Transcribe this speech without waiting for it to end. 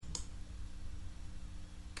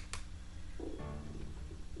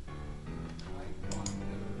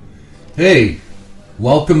Hey,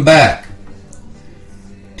 welcome back.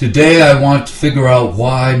 Today I want to figure out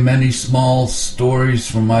why many small stories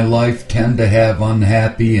from my life tend to have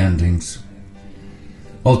unhappy endings.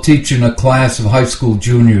 While teaching a class of high school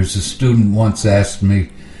juniors, a student once asked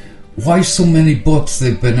me why so many books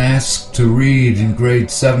they've been asked to read in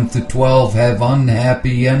grades 7 to 12 have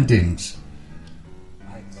unhappy endings.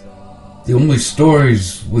 The only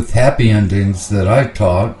stories with happy endings that I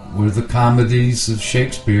taught were the comedies of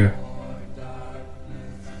Shakespeare.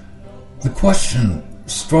 The question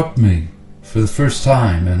struck me for the first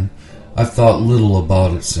time, and I've thought little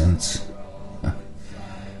about it since.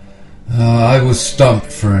 I was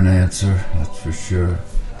stumped for an answer, that's for sure.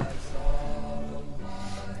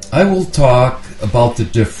 I will talk about the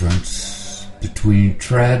difference between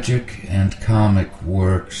tragic and comic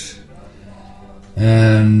works,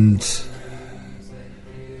 and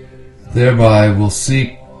thereby will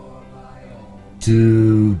seek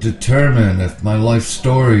to determine if my life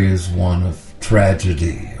story is one of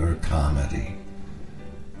tragedy or comedy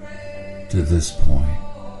to this point.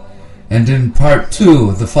 And in part 2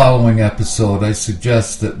 of the following episode, I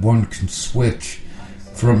suggest that one can switch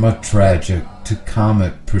from a tragic to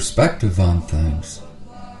comic perspective on things.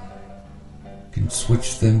 Can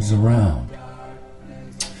switch things around.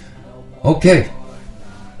 Okay,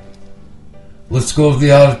 let's go to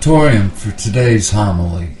the auditorium for today's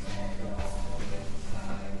homily.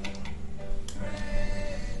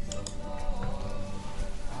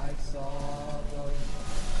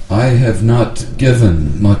 I have not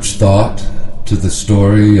given much thought to the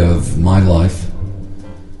story of my life.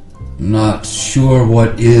 I'm not sure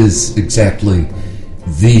what is exactly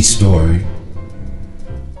the story.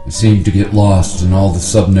 I seem to get lost in all the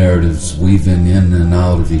sub-narratives weaving in and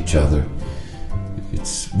out of each other.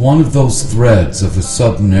 It's one of those threads of a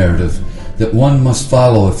sub-narrative that one must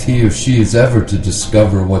follow if he or she is ever to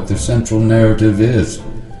discover what their central narrative is.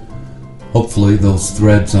 Hopefully those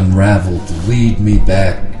threads unravel to lead me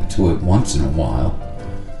back to it once in a while.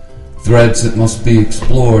 Threads that must be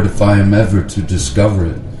explored if I am ever to discover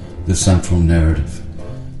it, the central narrative,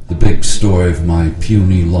 the big story of my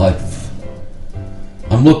puny life.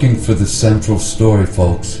 I'm looking for the central story,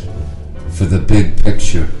 folks, for the big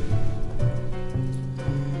picture.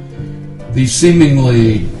 These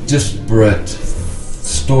seemingly disparate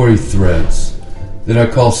story threads that I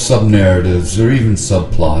call sub-narratives or even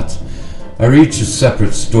subplots are each a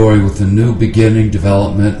separate story with a new beginning,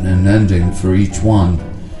 development, and ending for each one.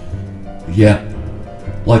 Yet,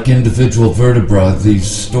 like individual vertebrae, these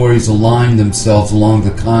stories align themselves along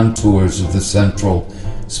the contours of the central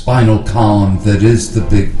spinal column that is the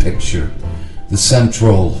big picture, the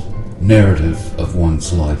central narrative of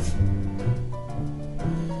one's life.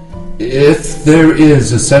 If there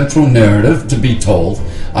is a central narrative to be told,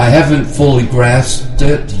 I haven't fully grasped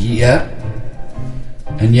it yet,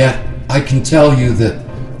 and yet I can tell you that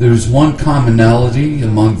there is one commonality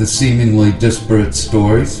among the seemingly disparate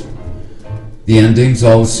stories. The endings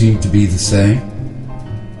always seem to be the same.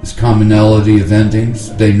 This commonality of endings,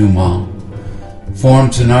 denouement,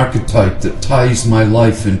 forms an archetype that ties my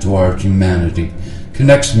life into our humanity,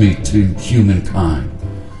 connects me to humankind.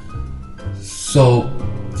 So,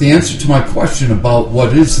 the answer to my question about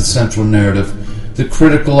what is the central narrative, the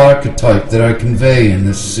critical archetype that I convey in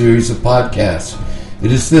this series of podcasts,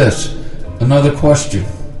 it is this. Another question.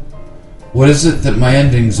 What is it that my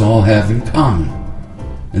endings all have in common?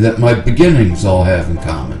 And that my beginnings all have in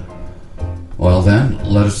common? Well then,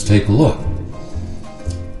 let us take a look.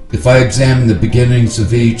 If I examine the beginnings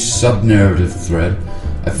of each sub-narrative thread,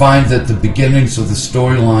 I find that the beginnings of the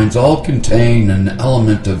storylines all contain an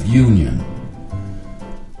element of union.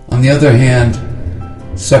 On the other hand,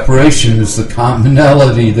 separation is the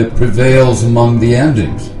commonality that prevails among the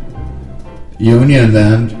endings. Union,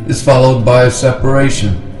 then, is followed by a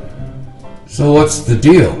separation. So what's the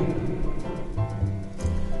deal?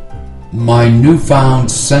 My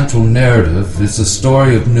newfound central narrative is a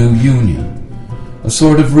story of new union, a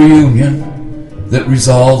sort of reunion that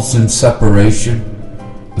resolves in separation,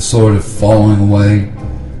 a sort of falling away,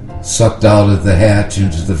 sucked out of the hatch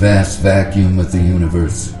into the vast vacuum of the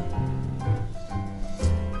universe.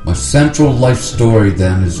 My central life story,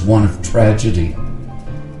 then, is one of tragedy.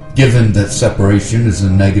 Given that separation is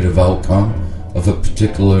a negative outcome of a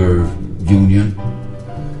particular union.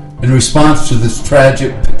 In response to this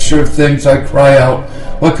tragic picture of things, I cry out,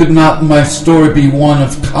 why could not my story be one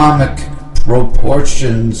of comic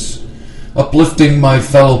proportions, uplifting my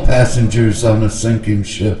fellow passengers on a sinking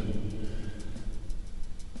ship?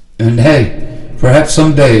 And hey, perhaps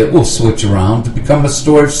someday it will switch around to become a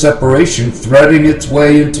story of separation threading its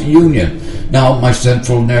way into union. Now my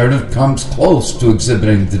central narrative comes close to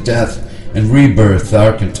exhibiting the death and rebirth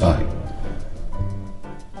archetype.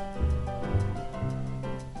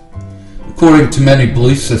 According to many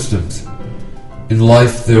belief systems, in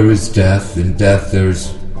life there is death, in death there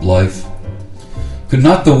is life. Could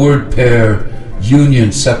not the word pair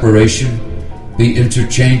union, separation, be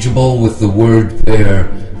interchangeable with the word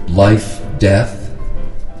pair life, death?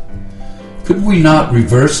 Could we not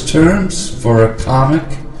reverse terms for a comic,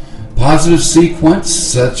 positive sequence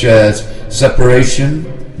such as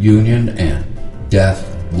separation, union, and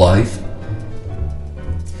death, life?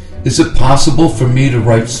 Is it possible for me to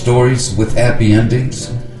write stories with happy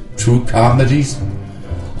endings, true comedies?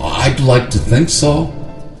 I'd like to think so.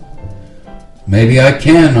 Maybe I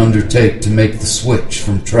can undertake to make the switch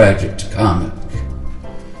from tragic to comic.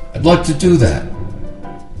 I'd like to do that.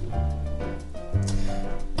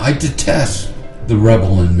 I detest, the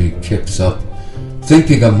rebel in me kicks up,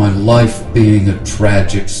 thinking of my life being a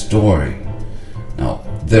tragic story. Now,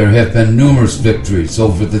 there have been numerous victories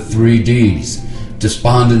over the 3Ds,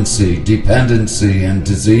 despondency, dependency, and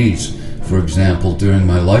disease, for example, during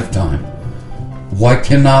my lifetime. Why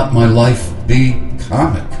cannot my life be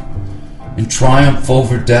comic, in triumph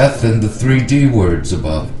over death and the 3D words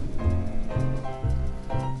above?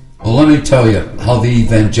 Well, let me tell you how the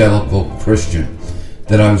evangelical Christian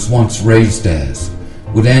that I was once raised as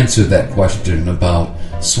would answer that question about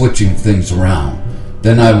switching things around.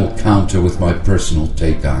 Then I will counter with my personal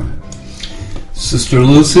take on it. Sister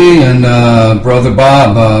Lucy and Brother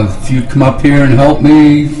Bob, if you'd come up here and help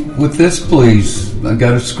me with this, please. I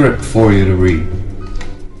got a script for you to read.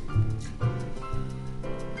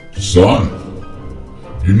 Son,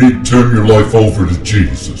 you need to turn your life over to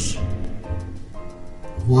Jesus.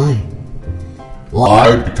 Why?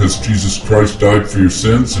 Why? Because Jesus Christ died for your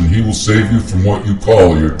sins and He will save you from what you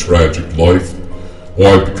call your tragic life.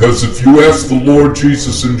 Why? Because if you ask the Lord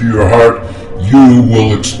Jesus into your heart, you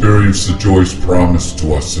will experience the joys promised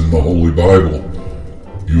to us in the Holy Bible.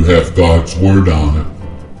 You have God's Word on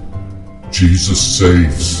it. Jesus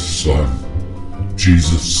saves, son.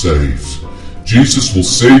 Jesus saves. Jesus will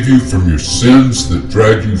save you from your sins that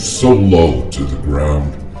drag you so low to the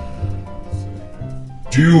ground.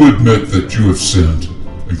 Do you admit that you have sinned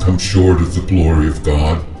and come short of the glory of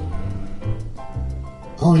God?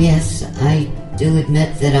 Oh yes, I do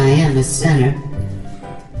admit that I am a sinner.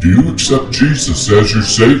 Do you accept Jesus as your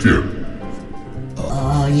Savior?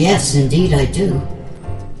 Yes, indeed I do.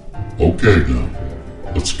 Okay now,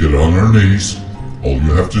 let's get on our knees. All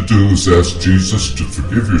you have to do is ask Jesus to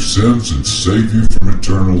forgive your sins and save you from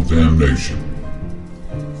eternal damnation.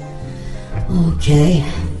 Okay.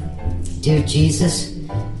 Dear Jesus,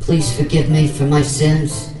 please forgive me for my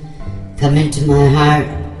sins. Come into my heart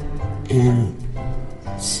and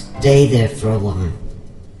stay there for a while.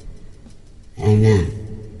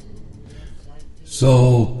 Amen.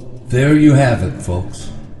 So, there you have it,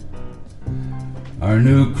 folks. Our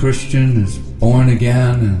new Christian is born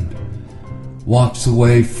again and walks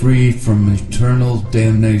away free from eternal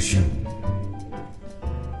damnation.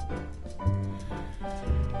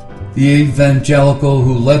 The evangelical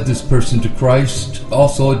who led this person to Christ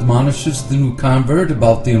also admonishes the new convert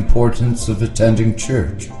about the importance of attending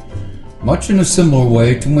church, much in a similar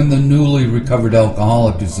way to when the newly recovered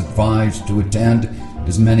alcoholic is advised to attend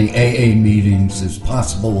as many AA meetings as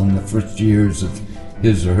possible in the first years of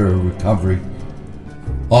his or her recovery.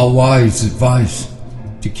 All wise advice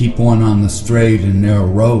to keep one on the straight and narrow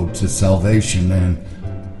road to salvation and,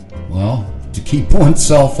 well, to keep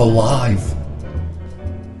oneself alive.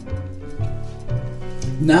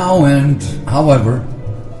 Now and, however,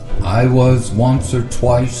 I was once or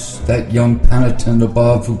twice that young penitent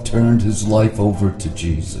above who turned his life over to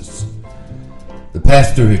Jesus. The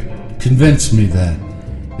pastor had convinced me that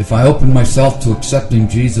if I opened myself to accepting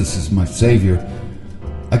Jesus as my Savior,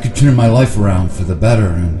 I could turn my life around for the better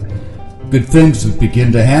and good things would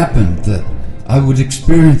begin to happen, that I would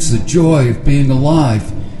experience the joy of being alive.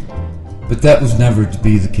 But that was never to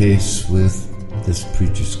be the case with this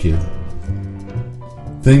preacher's kid.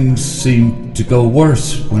 Things seemed to go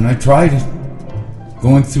worse when I tried it,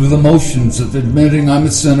 going through the motions of admitting I'm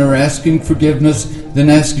a sinner, asking forgiveness, then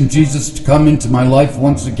asking Jesus to come into my life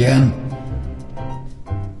once again.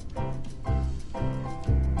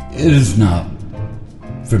 It is not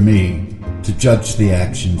for me to judge the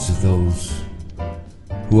actions of those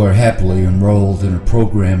who are happily enrolled in a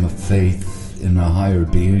program of faith in a higher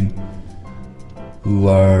being, who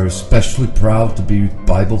are especially proud to be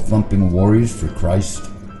Bible-thumping warriors for Christ,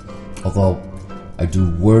 although I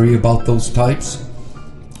do worry about those types,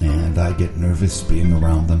 and I get nervous being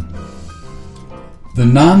around them. The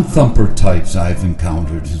non-thumper types I've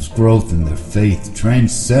encountered, whose growth in their faith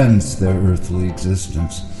transcends their earthly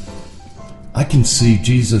existence, I can see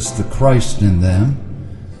Jesus the Christ in them.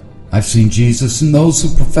 I've seen Jesus in those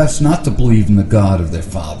who profess not to believe in the God of their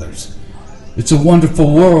fathers. It's a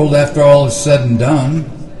wonderful world after all is said and done.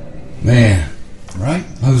 Man, right?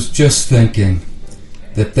 I was just thinking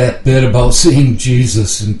that bit about seeing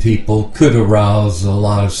Jesus in people could arouse a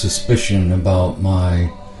lot of suspicion about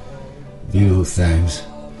my view of things.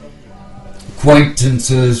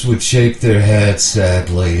 Acquaintances would shake their heads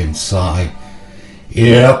sadly and sigh.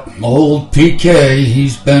 Yep, old PK,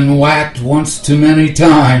 he's been whacked once too many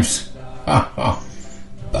times. Ha ha.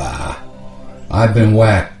 Bah. I've been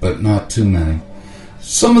whacked, but not too many.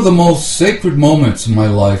 Some of the most sacred moments in my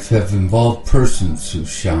life have involved persons who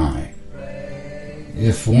shine.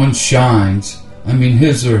 If one shines, I mean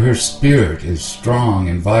his or her spirit is strong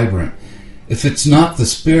and vibrant. If it's not the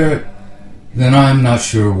spirit, then I'm not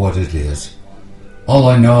sure what it is. All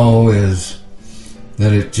I know is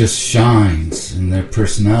that it just shines in their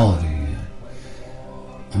personality.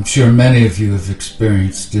 I'm sure many of you have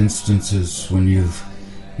experienced instances when you've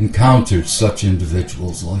encountered such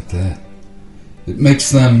individuals like that. It makes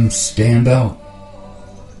them stand out.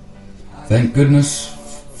 Thank goodness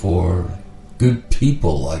for good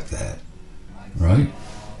people like that, right?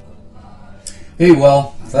 Hey,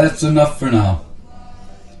 well, that's enough for now.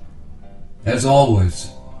 As always,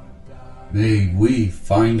 may we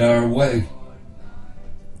find our way.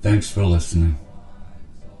 Thanks for listening.